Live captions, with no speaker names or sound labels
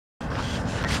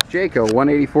Jayco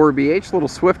 184BH, little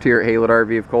Swift here at Haylett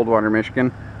RV of Coldwater,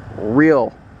 Michigan.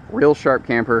 Real sharp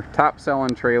camper, top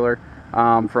selling trailer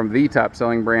from the top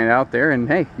selling brand out there. And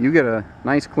hey, you get a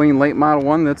nice clean late model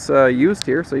one that's used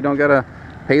here, so you don't gotta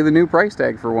pay the new price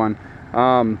tag for one.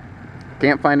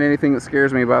 Can't find anything that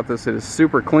scares me about this. It is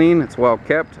super clean, it's well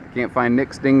kept. I can't find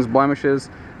nicks, dings, blemishes,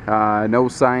 no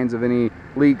signs of any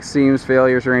leaks, seams,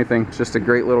 failures, or anything. It's just a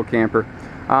great little camper.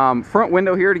 Front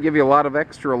window here to give you a lot of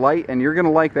extra light, and you're going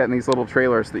to like that in these little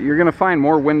trailers. That you're going to find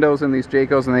more windows in these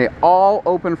Jaycos, and they all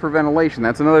open for ventilation.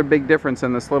 That's another big difference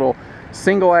in this little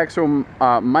single axle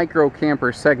micro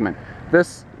camper segment.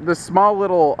 This small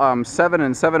little 7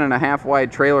 and 7.5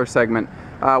 wide trailer segment,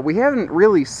 we haven't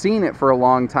really seen it for a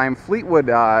long time. Fleetwood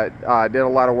did a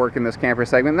lot of work in this camper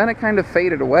segment, and then it kind of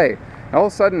faded away. And all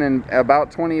of a sudden in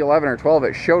about 2011 or 12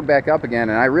 it showed back up again,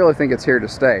 and I really think it's here to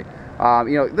stay.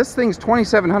 You know, this thing's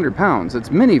 2,700 pounds. It's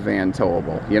minivan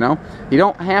towable, you know? You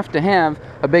don't have to have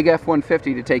a big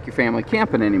F-150 to take your family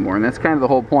camping anymore, and that's kind of the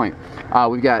whole point.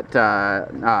 We've got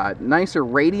nicer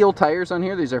radial tires on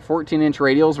here. These are 14-inch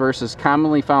radials versus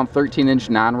commonly found 13-inch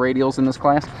non-radials in this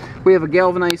class. We have a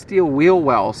galvanized steel wheel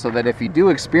well, so that if you do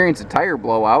experience a tire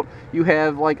blowout, you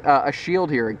have like a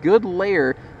shield here, a good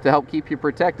layer to help keep you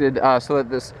protected, so that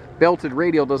this belted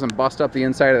radial doesn't bust up the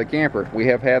inside of the camper. We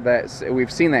have had that,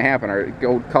 we've seen that happen. Or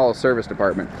go call a service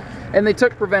department. And they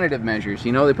took preventative measures.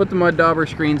 You know, they put the mud dauber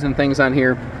screens and things on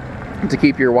here to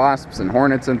keep your wasps and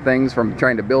hornets and things from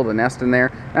trying to build a nest in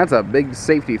there. That's a big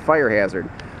safety fire hazard.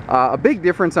 A big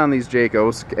difference on these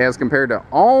Jaycos as compared to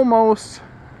almost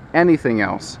anything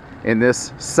else in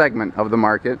this segment of the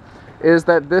market is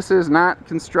that this is not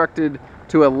constructed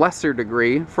to a lesser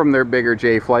degree from their bigger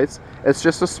J-Flights. It's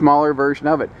just a smaller version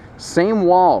of it. Same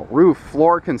wall, roof,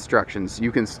 floor constructions.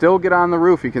 You can still get on the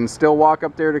roof. You can still walk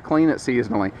up there to clean it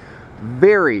seasonally.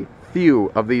 Very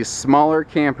few of these smaller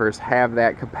campers have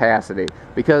that capacity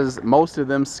because most of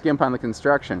them skimp on the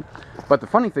construction. But the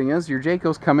funny thing is, your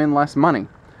Jaycos come in less money.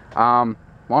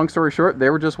 Long story short, they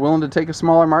were just willing to take a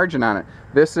smaller margin on it.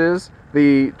 This is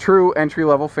the true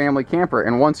entry-level family camper,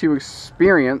 and once you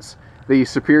experience the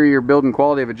superior build and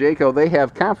quality of a Jayco, they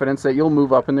have confidence that you'll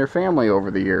move up in their family over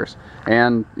the years.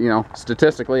 And, you know,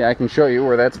 statistically, I can show you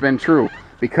where that's been true.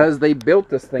 Because they built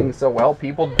this thing so well,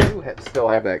 people do still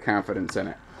have that confidence in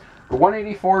it. The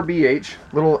 184BH,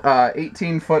 little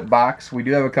 18-foot box. We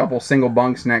do have a couple single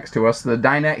bunks next to us. The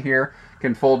dinette here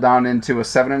can fold down into a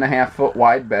 7.5-foot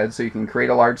wide bed, so you can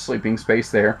create a large sleeping space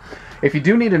there. If you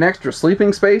do need an extra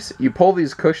sleeping space, you pull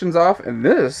these cushions off, and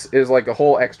this is like a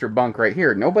whole extra bunk right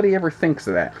here. Nobody ever thinks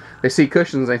of that. They see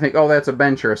cushions, they think, oh, that's a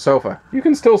bench or a sofa. You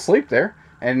can still sleep there,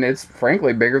 and it's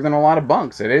frankly bigger than a lot of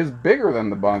bunks. It is bigger than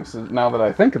the bunks, now that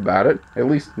I think about it, at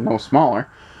least no smaller.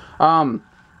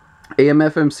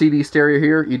 AM/FM CD stereo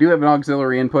here. You do have an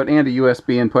auxiliary input and a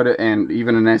USB input and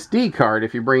even an SD card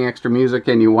if you bring extra music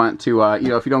and you want to, you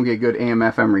know, if you don't get good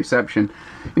AM/FM reception.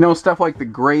 You know, stuff like the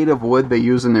grade of wood they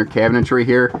use in their cabinetry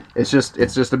here, it's just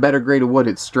a better grade of wood.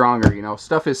 It's stronger, you know.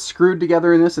 Stuff is screwed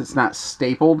together in this. It's not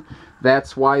stapled.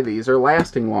 That's why these are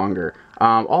lasting longer.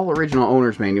 All original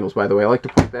owner's manuals, by the way. I like to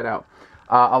point that out.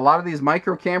 A lot of these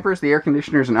micro campers, the air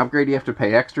conditioner is an upgrade you have to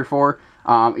pay extra for.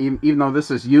 Even though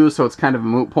this is used, so it's kind of a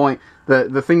moot point.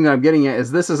 The thing that I'm getting at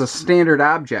is this is a standard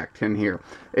object in here.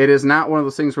 It is not one of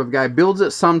those things where the guy builds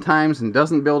it sometimes and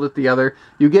doesn't build it the other.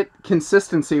 You get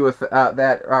consistency with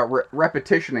that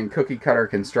repetition in cookie cutter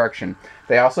construction.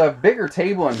 They also have bigger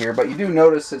table in here, but you do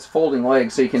notice it's folding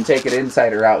legs, so you can take it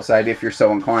inside or outside if you're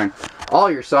so inclined. All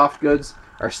your soft goods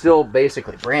are still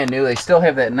basically brand new. They still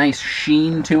have that nice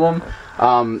sheen to them.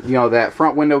 You know, that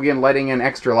front window, again, letting in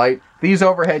extra light. These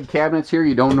overhead cabinets here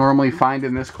you don't normally find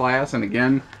in this class, and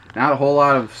again, not a whole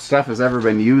lot of stuff has ever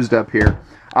been used up here.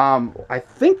 I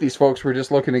think these folks were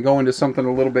just looking to go into something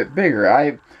a little bit bigger.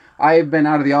 I've been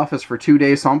out of the office for 2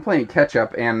 days, so I'm playing catch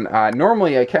up, and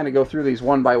normally I kind of go through these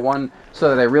one by one so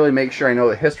that I really make sure I know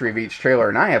the history of each trailer,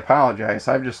 and I apologize.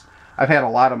 I've had a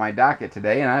lot on my docket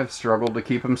today, and I've struggled to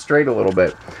keep them straight a little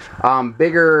bit.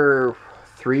 Bigger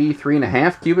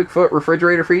 3.5 cubic foot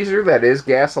refrigerator freezer that is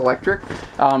gas electric.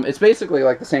 It's basically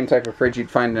like the same type of fridge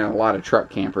you'd find in a lot of truck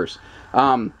campers.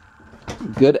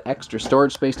 Good extra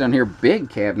storage space down here. Big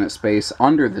cabinet space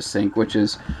under the sink, which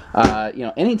is, you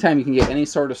know, anytime you can get any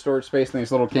sort of storage space in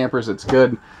these little campers, it's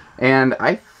good. And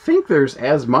I think there's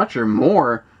as much or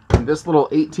more in this little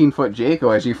 18-foot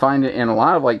Jayco as you find it in a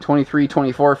lot of like 23,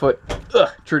 24-foot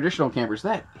traditional campers.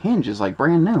 That hinge is like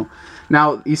brand new.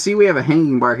 Now, you see we have a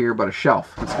hanging bar here, but a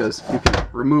shelf. It's because you can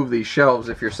remove these shelves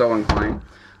if you're so inclined.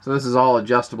 So this is all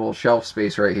adjustable shelf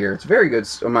space right here. It's a very good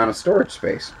amount of storage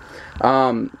space.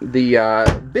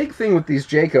 The big thing with these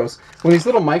Jaycos, when these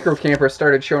little micro campers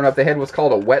started showing up, they had what's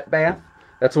called a wet bath.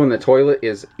 That's when the toilet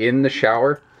is in the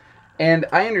shower. And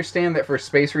I understand that for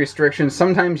space restrictions,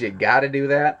 sometimes you gotta do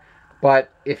that.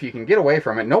 But if you can get away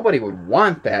from it, nobody would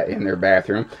want that in their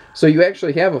bathroom. So you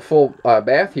actually have a full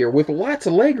bath here with lots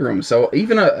of legroom. So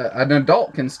even an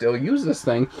adult can still use this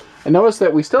thing. And notice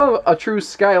that we still have a true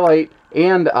skylight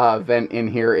and vent in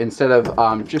here instead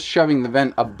of just shoving the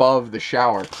vent above the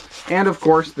shower. And of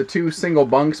course, the two single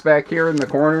bunks back here in the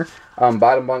corner.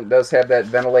 Bottom bunk does have that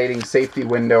ventilating safety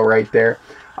window right there.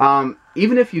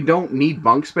 Even if you don't need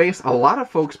bunk space, a lot of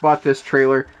folks bought this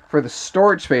trailer for the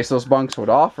storage space those bunks would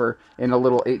offer in a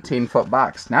little 18-foot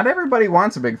box. Not everybody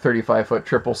wants a big 35-foot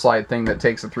triple slide thing that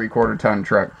takes a 3/4 ton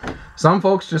truck. Some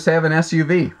folks just have an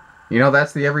SUV. You know,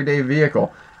 that's the everyday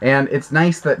vehicle. And it's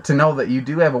nice to know that you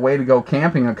do have a way to go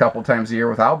camping a couple times a year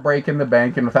without breaking the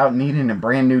bank and without needing a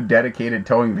brand new dedicated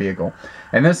towing vehicle.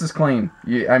 And this is clean.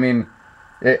 I mean,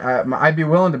 I'd be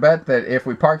willing to bet that if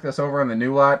we parked this over on the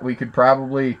new lot, we could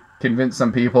probably convince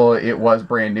some people it was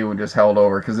brand new and just held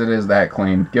over, because it is that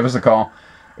clean. Give us a call,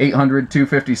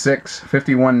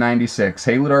 800-256-5196.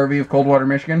 Haylett RV of Coldwater,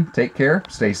 Michigan. Take care,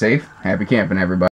 stay safe, happy camping, everybody.